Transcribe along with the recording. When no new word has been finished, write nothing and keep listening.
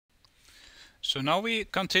So now we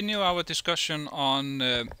continue our discussion on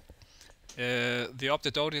the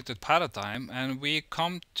object-oriented paradigm, and we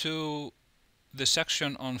come to the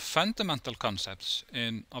section on fundamental concepts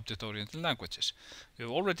in object-oriented languages. We've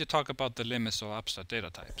already talked about the limits of abstract data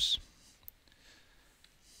types.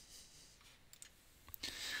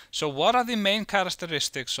 So what are the main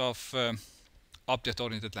characteristics of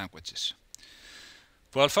object-oriented languages?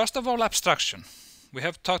 Well, first of all, abstraction. We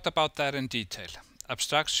have talked about that in detail.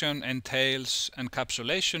 Abstraction entails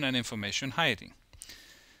encapsulation and information hiding.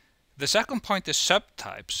 The second point is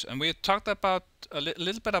subtypes, and we talked about a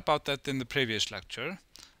little bit about that in the previous lecture,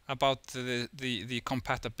 about the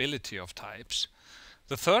compatibility of types.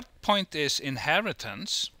 The third point is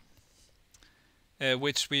inheritance,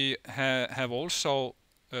 which we have also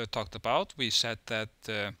talked about. We said that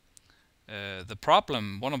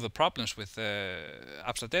one of the problems with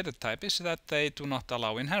abstract data type is that they do not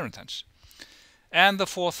allow inheritance. And the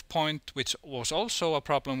fourth point, which was also a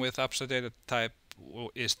problem with abstract data type,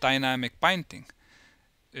 is dynamic binding.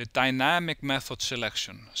 Dynamic method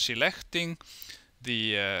selection. Selecting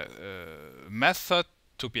the method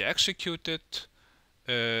to be executed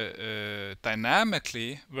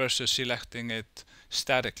dynamically versus selecting it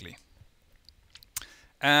statically.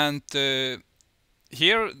 And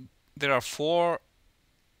here there are 4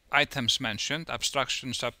 items mentioned: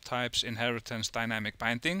 abstraction, subtypes, inheritance, dynamic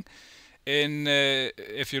binding.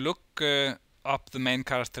 If you look up the main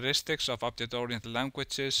characteristics of object-oriented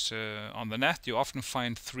languages on the net, you often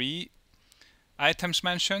find 3 items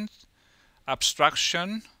mentioned: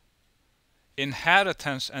 abstraction,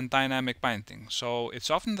 inheritance, and dynamic binding. So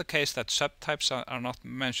it's often the case that subtypes are not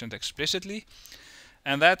mentioned explicitly,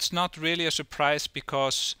 and that's not really a surprise,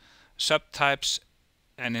 because subtypes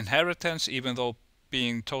and inheritance, even though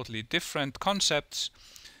being totally different concepts,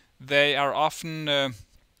 they are often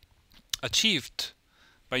achieved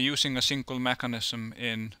by using a single mechanism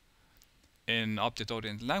in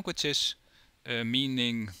object-oriented languages,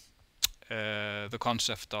 meaning the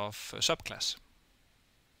concept of subclass.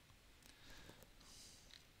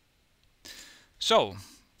 So,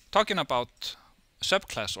 talking about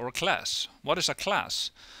subclass or class, what is a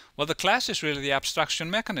class? Well, the class is really the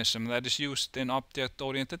abstraction mechanism that is used in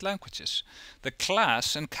object-oriented languages. The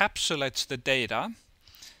class encapsulates the data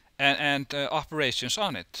and operations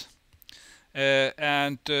on it.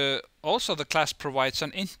 Also the class provides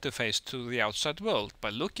an interface to the outside world. By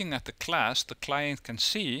looking at the class, the client can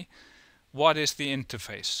see what is the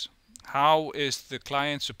interface. How is the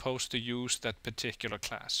client supposed to use that particular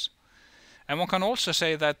class? And one can also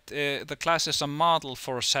say that the class is a model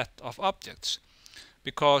for a set of objects,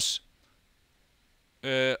 because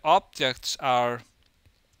objects are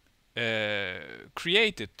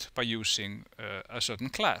created by using a certain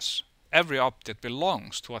class. Every object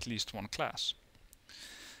belongs to at least one class.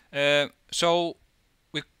 So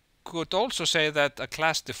we could also say that a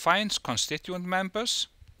class defines constituent members,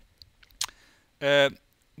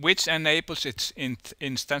 which enables its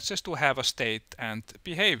instances to have a state and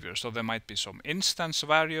behavior. So there might be some instance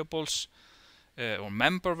variables or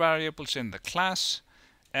member variables in the class,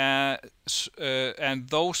 and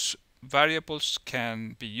those variables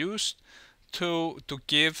can be used to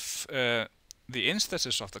give the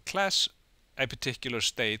instances of the class a particular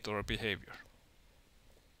state or a behavior.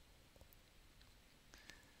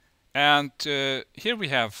 And here we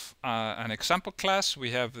have an example class.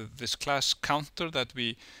 We have this class counter that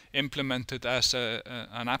we implemented as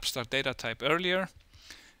an abstract data type earlier,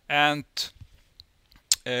 and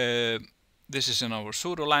this is in our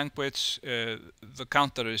pseudo language. The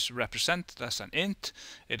counter is represented as an int.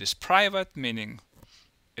 It is private, meaning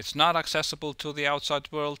it's not accessible to the outside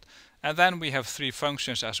world. And then we have 3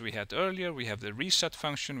 functions as we had earlier. We have the reset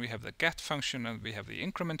function, we have the get function, and we have the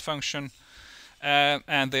increment function.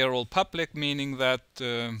 And they are all public, meaning that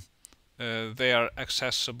they are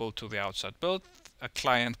accessible to the outside world. A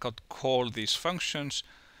client could call these functions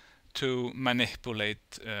to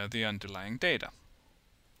manipulate the underlying data.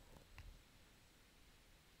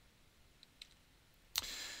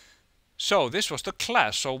 So this was the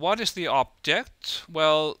class. So what is the object?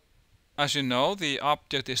 Well, as you know, the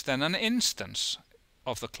object is then an instance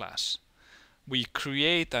of the class. We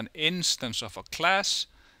create an instance of a class,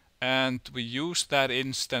 and we use that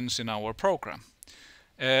instance in our program.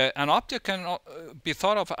 An object can be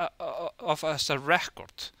thought of as a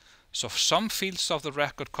record. So some fields of the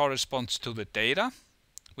record corresponds to the data,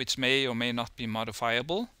 which may or may not be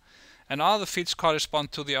modifiable, and other fields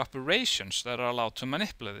correspond to the operations that are allowed to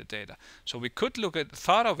manipulate the data. So we could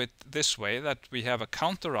thought of it this way, that we have a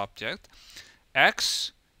counter object.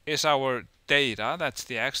 X is our data, that's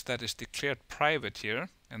the X that is declared private here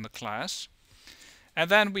in the class. And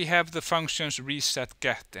then we have the functions reset,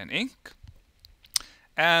 get, and inc.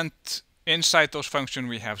 And inside those functions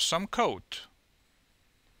we have some code.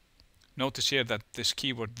 Notice here that this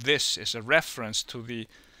keyword this is a reference to the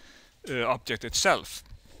object itself.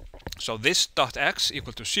 So this .x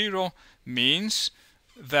equal to 0 means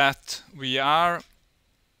that we are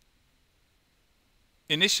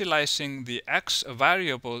initializing the x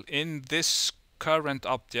variable in this current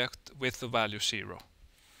object with the value 0.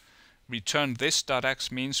 Return this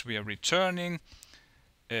 .x means we are returning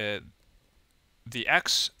the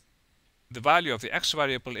value of the x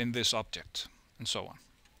variable in this object, and so on.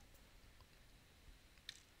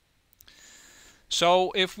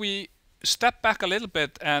 So if we step back a little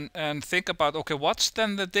bit and think about, okay, what's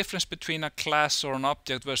then the difference between a class or an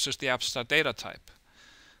object versus the abstract data type?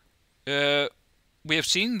 We have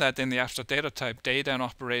seen that in the abstract data type, data and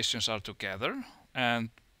operations are together, and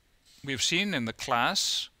we've seen in the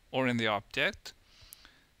class or in the object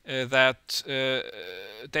that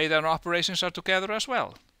data and operations are together as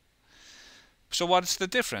well. So what's the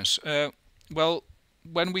difference? Well,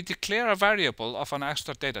 when we declare a variable of an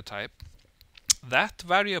abstract data type, that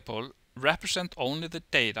variable represents only the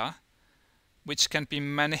data which can be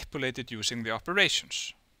manipulated using the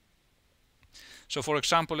operations. So for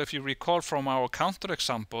example, if you recall from our counter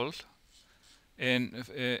example, in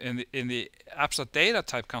the abstract data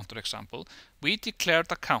type counter example, we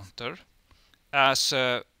declared a counter as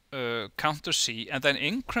counter C and then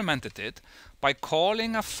incremented it by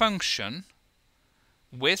calling a function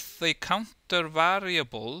with the counter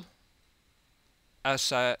variable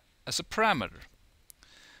as a parameter.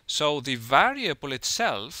 So the variable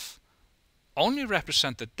itself only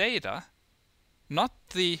represents the data, not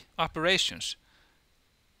the operations,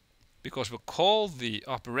 because we call the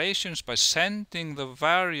operations by sending the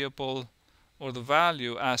variable or the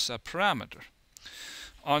value as a parameter.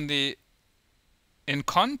 In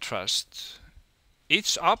contrast,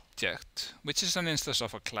 each object, which is an instance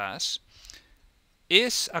of a class,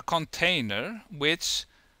 is a container which,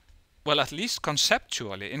 well, at least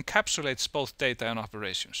conceptually, encapsulates both data and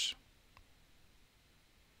operations.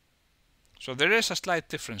 So there is a slight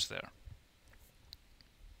difference there.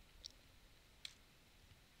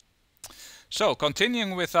 So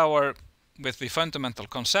continuing with the fundamental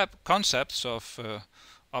concepts of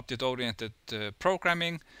object-oriented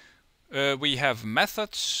programming, we have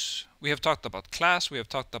methods. We have talked about class. We have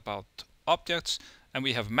talked about objects, and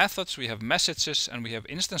we have methods. We have messages, and we have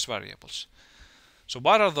instance variables. So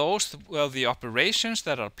what are those? Well, the operations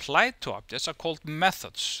that are applied to objects are called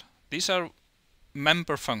methods. These are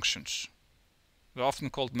member functions. They're often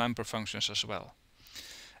called member functions as well.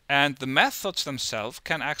 And the methods themselves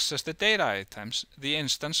can access the data items, the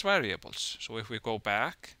instance variables. So if we go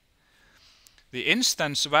back, the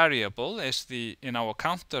instance variable is in our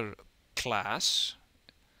counter class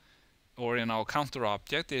or in our counter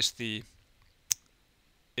object is the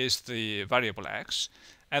variable x,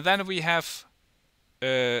 and then we have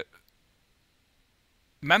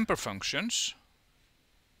member functions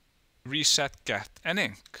reset, get, and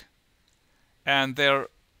inc, and they're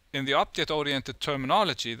in the object-oriented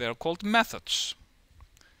terminology they're called methods,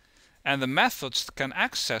 and the methods can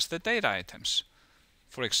access the data items.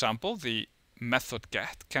 For example, the method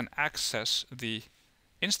get can access the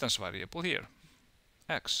instance variable here,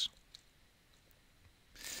 x.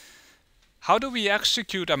 How do we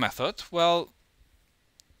execute a method? Well,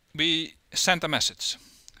 we send a message.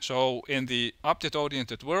 So in the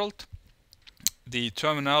object-oriented world, the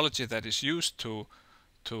terminology that is used to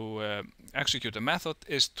execute a method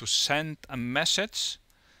is to send a message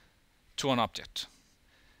to an object.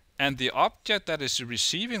 And the object that is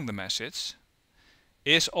receiving the message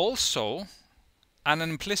is also an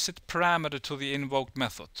implicit parameter to the invoked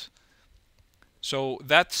method. So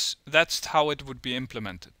that's how it would be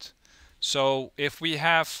implemented. So if we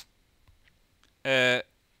have a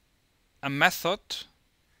method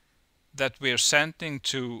that we are sending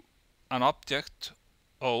to an object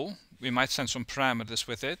O, we might send some parameters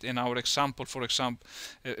with it. In our example, for example,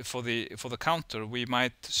 for the counter, we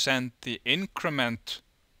might send the increment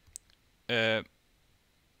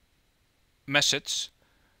message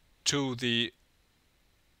to the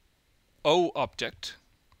O object,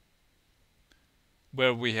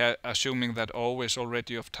 where we are assuming that O is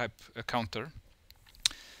already of type counter.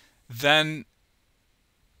 Then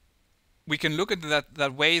we can look at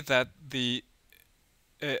that way that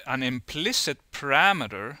an implicit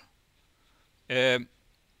parameter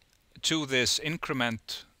to this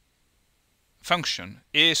increment function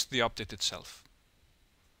is the object itself.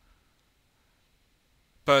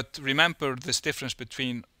 But remember this difference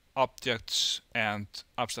between objects and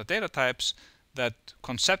abstract data types, that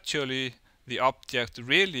conceptually the object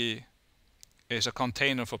really is a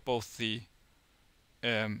container for both the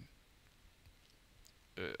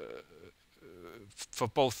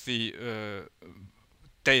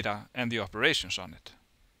data and the operations on it.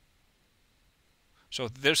 So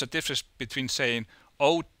there's a difference between saying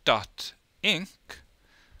o.inc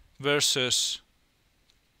versus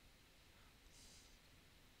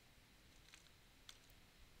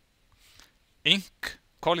inc,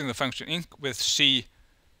 calling the function inc with C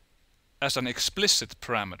as an explicit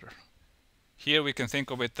parameter. Here we can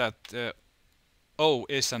think of it that O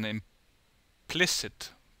is an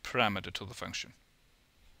implicit parameter to the function.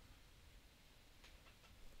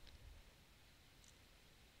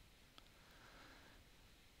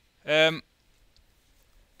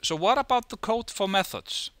 So what about the code for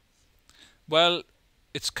methods? Well,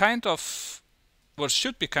 it's kind of, well,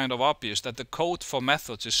 should be kind of obvious that the code for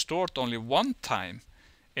methods is stored only one time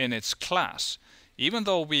in its class, even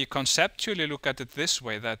though we conceptually look at it this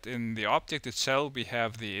way, that in the object itself we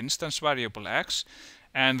have the instance variable x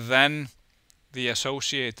and then the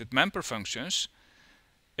associated member functions.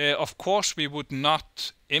 Of course, we would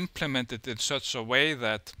not implement it in such a way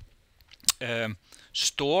that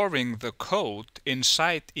storing the code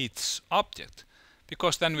inside each object,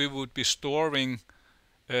 because then we would be storing,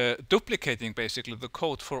 duplicating basically the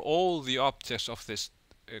code for all the objects of this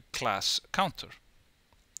class counter.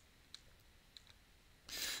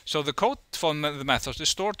 So the code for the methods is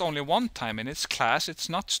stored only one time in its class. It's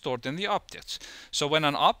not stored in the objects. So when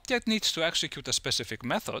an object needs to execute a specific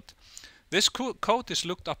method, this code is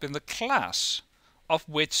looked up in the class of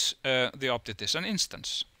which the object is an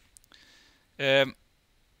instance.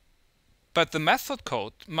 But the method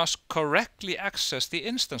code must correctly access the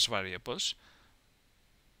instance variables,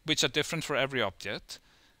 which are different for every object,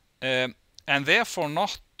 and therefore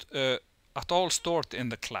not at all stored in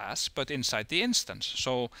the class, but inside the instance.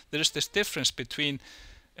 So there is this difference between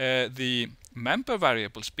the member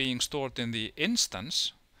variables being stored in the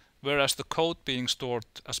instance, whereas the code being stored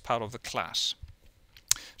as part of the class.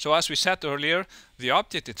 So as we said earlier, the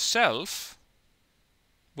object itself,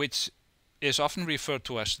 which is often referred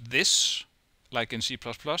to as this, like in C++,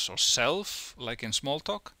 or self, like in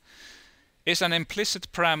Smalltalk, is an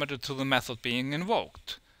implicit parameter to the method being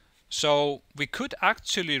invoked. So we could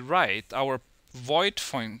actually write our void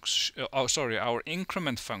function, our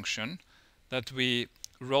increment function that we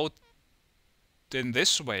wrote in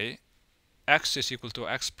this way, x is equal to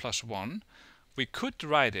x plus 1. We could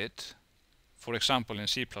write it, for example, in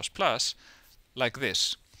C++ like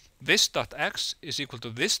this. This.x is equal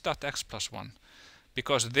to this.x plus 1,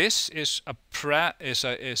 because this is a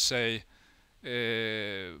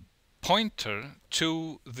pointer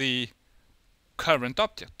to the current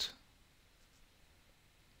object.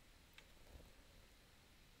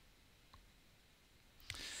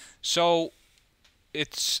 So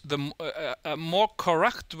it's a more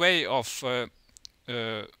correct way of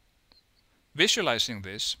visualizing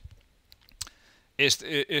this is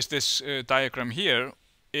this diagram here.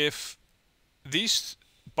 If these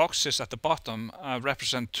boxes at the bottom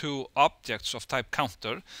represent two objects of type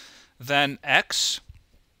counter, then x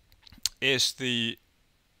is the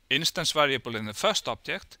instance variable in the first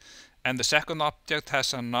object, and the second object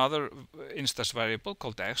has another instance variable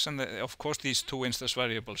called x, and of course these two instance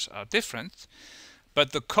variables are different.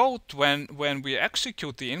 But the code, when we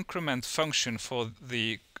execute the increment function for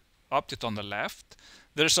the object on the left,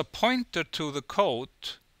 there's a pointer to the code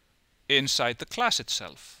inside the class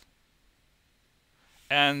itself.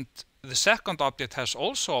 And the second object has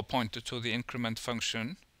also a pointer to the increment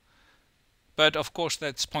function, but of course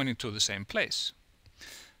that's pointing to the same place.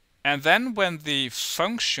 And then when the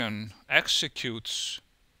function executes,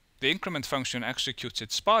 the increment function executes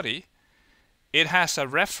its body, it has a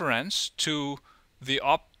reference to the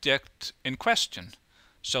object in question.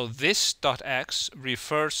 So this.x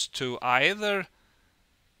refers to either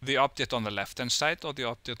the object on the left-hand side or the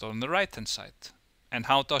object on the right-hand side. And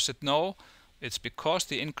how does it know? It's because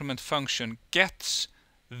the increment function gets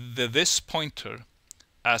the this pointer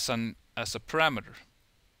as a parameter.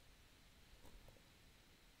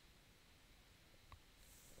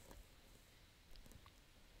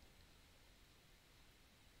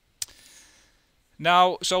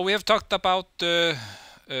 Now, so we have talked about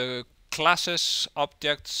classes,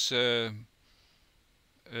 objects,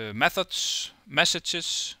 methods,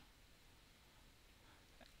 messages,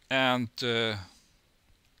 and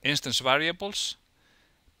instance variables,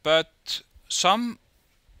 but some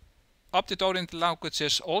object-oriented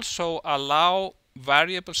languages also allow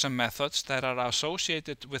variables and methods that are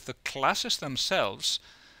associated with the classes themselves,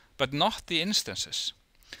 but not the instances.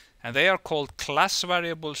 And they are called class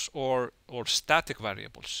variables or static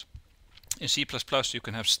variables. In C++, you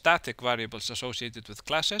can have static variables associated with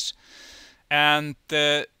classes, and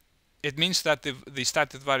it means that the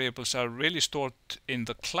static variables are really stored in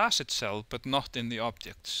the class itself, but not in the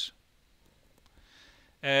objects.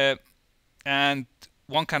 And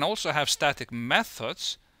one can also have static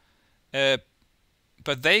methods,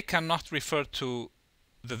 but they cannot refer to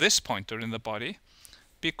the this pointer in the body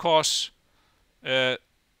because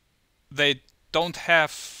they don't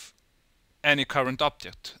have any current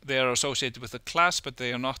object. They are associated with the class, but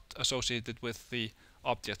they are not associated with the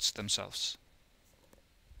objects themselves.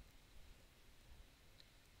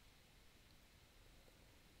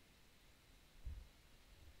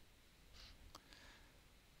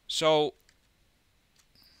 So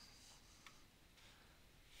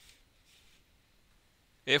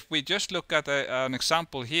if we just look at an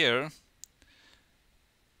example here,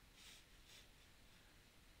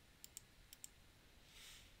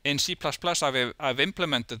 in C++, I've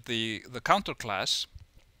implemented the counter class.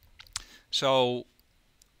 So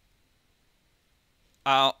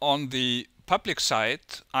on the public side,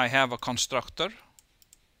 I have a constructor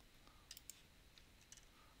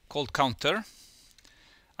called counter.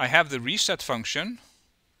 I have the reset function,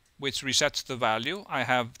 which resets the value. I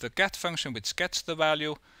have the get function, which gets the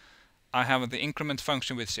value. I have the increment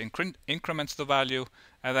function, which increments the value.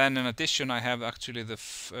 And then in addition, I have actually the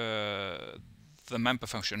member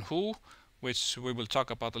function who, which we will talk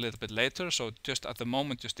about a little bit later. So just at the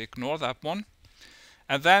moment, just ignore that one.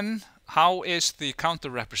 And then how is the counter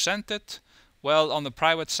represented? Well, on the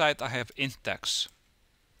private side, I have index.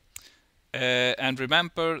 And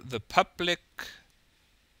remember, the public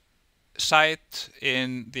side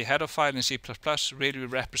in the header file in C++ really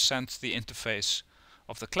represents the interface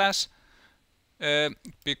of the class,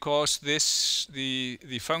 because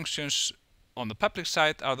the functions on the public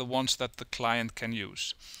side are the ones that the client can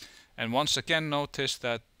use. And once again, notice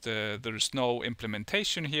that there is no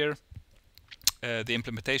implementation here. The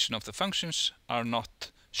implementation of the functions are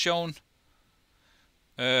not shown,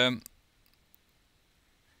 even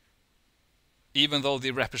though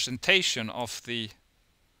the representation of the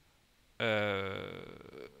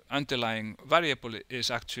underlying variable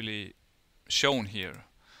is actually shown here,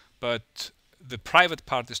 but the private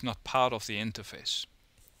part is not part of the interface.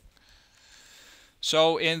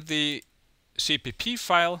 So in the CPP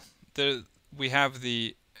file, we have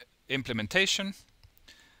the implementation.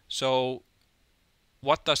 So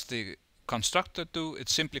what does the constructor do? It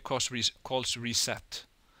simply calls reset.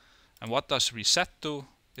 And what does reset do?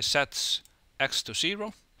 It sets x to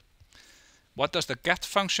 0. What does the get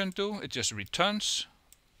function do? It just returns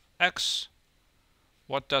x.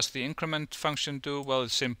 What does the increment function do? Well,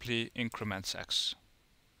 it simply increments x.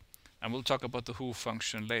 And we'll talk about the who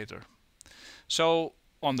function later. So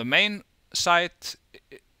on the main side,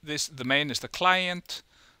 the main is the client.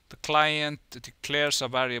 The client declares a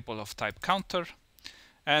variable of type counter,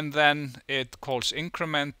 and then it calls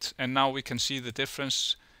increment. And now we can see the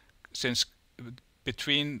difference since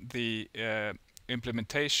between the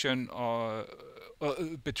implementation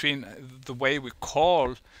between the way we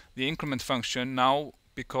call the increment function now,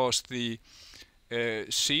 because the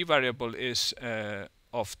C variable is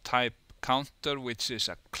of type counter, which is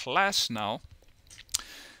a class now.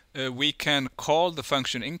 We can call the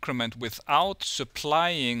function increment without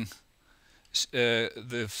supplying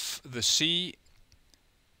the C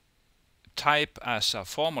type as a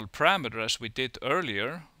formal parameter, as we did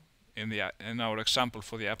earlier in our example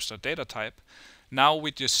for the abstract data type. Now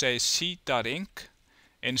we just say c.inc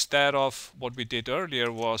instead of what we did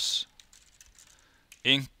earlier was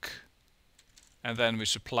inc, and then we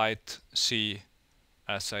supplied C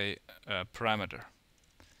as a parameter.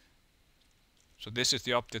 So this is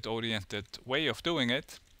the object-oriented way of doing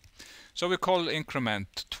it. So we call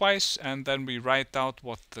increment twice, and then we write out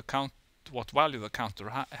what value the counter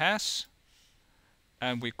has,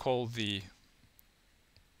 and we call the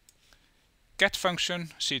get function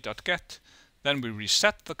c.get. Then we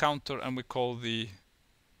reset the counter, and we call the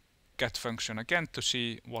get function again to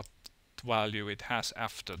see what value it has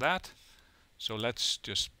after that. So let's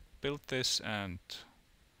just build this and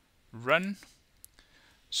run.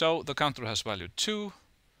 So the counter has value 2,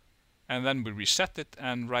 and then we reset it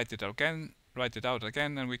and write it out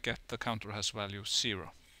again, and we get the counter has value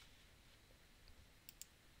 0.